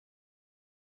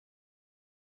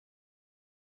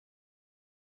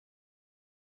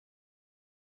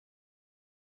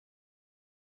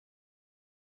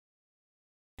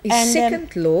His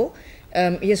second law,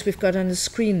 yes, we've got on the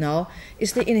screen now,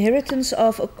 is the inheritance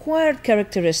of acquired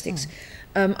characteristics.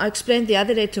 I explained the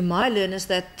other day to my learners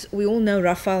that we all know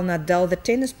Rafael Nadal, the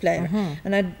tennis player.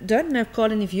 And I don't know,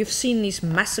 Colin, if you've seen his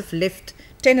massive left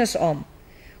tennis arm,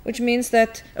 which means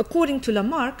that, according to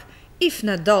Lamarck, if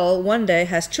Nadal one day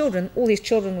has children, all his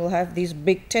children will have these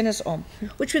big tennis arms,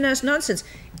 which we know is nonsense.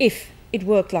 If it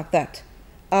worked like that,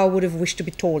 I would have wished to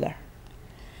be taller,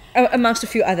 amongst a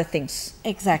few other things.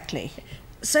 Exactly.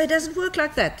 So it doesn't work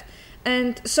like that.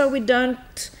 And so we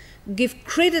don't give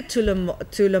credit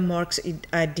to Lamarck's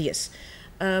ideas.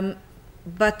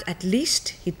 But at least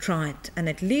he tried, and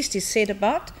at least he said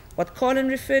about what Colin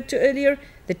referred to earlier,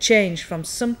 the change from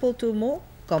simple to more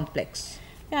complex.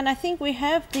 Yeah, and I think we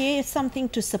have there something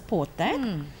to support that.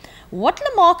 What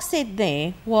Lamarck said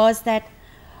there was that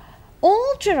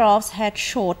all giraffes had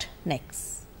short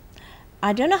necks.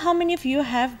 I don't know how many of you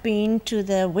have been to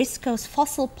the West Coast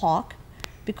Fossil Park,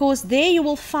 because there you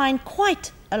will find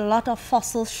quite a lot of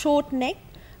fossil short-necked,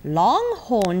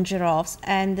 long-horned giraffes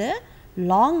and the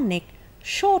long-necked,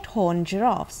 short-horned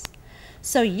giraffes.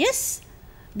 So yes,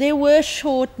 there were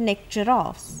short-necked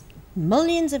giraffes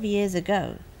millions of years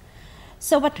ago.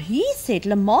 So what he said,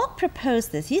 Lamarck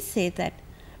proposed this, he said that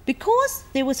because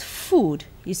there was food,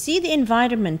 you see the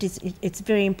environment, it's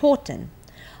very important.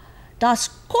 Daar's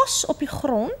kos op die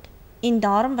grond en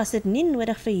daarom was dit nie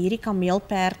nodig vir hierdie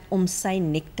kameelperd om sy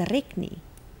nek te rek nie.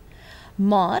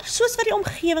 Maar soos wat die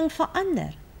omgewing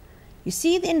verander, you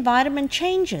see the environment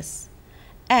changes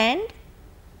and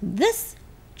this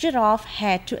giraffe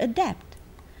had to adapt.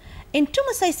 En toe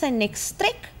moes hy sy nek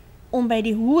strek om by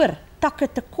die hoër takke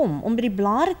te kom, om by die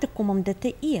blare te kom om dit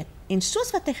te eet. En soos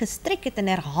wat hy gestrek het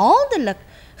en herhaaldelik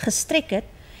gestrek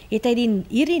het, het hy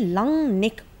hierdie lang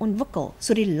nek ontwikkel.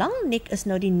 So die lang nek is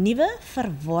nou die nuwe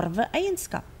verworwe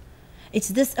eienskap. It's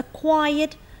this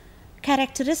acquired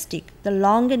characteristic, the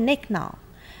longer neck now.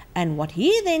 And what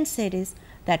he then said is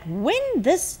that when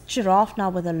this giraffe now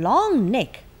with a long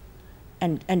neck,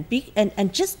 and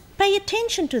just pay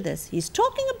attention to this, he's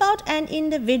talking about an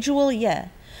individual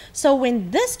here. So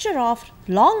when this giraffe,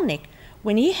 long neck,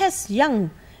 when he has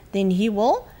young, then he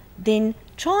will then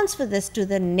transfer this to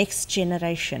the next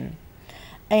generation.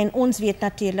 En ons weet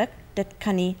natuurlijk, dit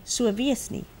kan nie so wees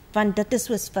nie, want dit is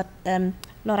soos wat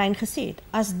Lorraine gesê het.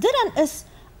 As dit dan is,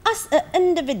 as 'n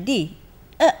individu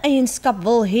 'n eienskap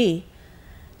wil hê,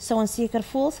 sou ons seker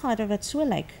voels gehad wat so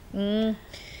lyk.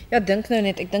 Ja, dink nou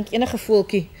net, ek dink enige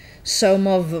voeltjie sou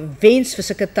maar wens vir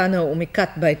sulke tande om die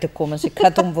kat by te kom as die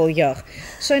kat hom wil jag.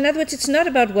 So in other words, it's not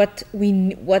about what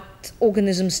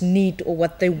organisms need or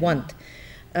what they want.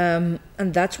 And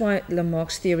that's why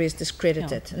Lamarck's theory is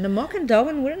discredited. Yeah. And Lamarck and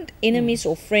Darwin weren't enemies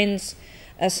or friends,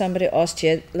 as somebody asked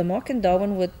here. Lamarck and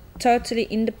Darwin were totally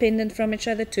independent from each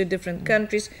other, two different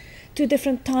countries, two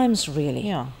different times really.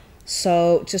 Yeah.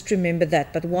 So just remember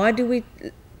that. But why do we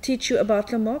teach you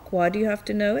about Lamarck? Why do you have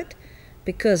to know it?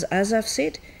 Because, as I've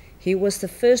said, he was the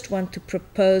first one to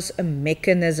propose a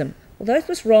mechanism. Although it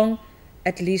was wrong,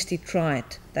 at least he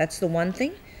tried. That's the one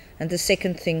thing. And the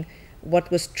second thing,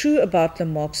 what was true about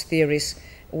Lamarck's theories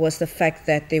was the fact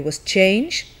that there was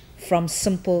change from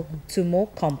simple to more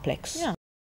complex. Yeah.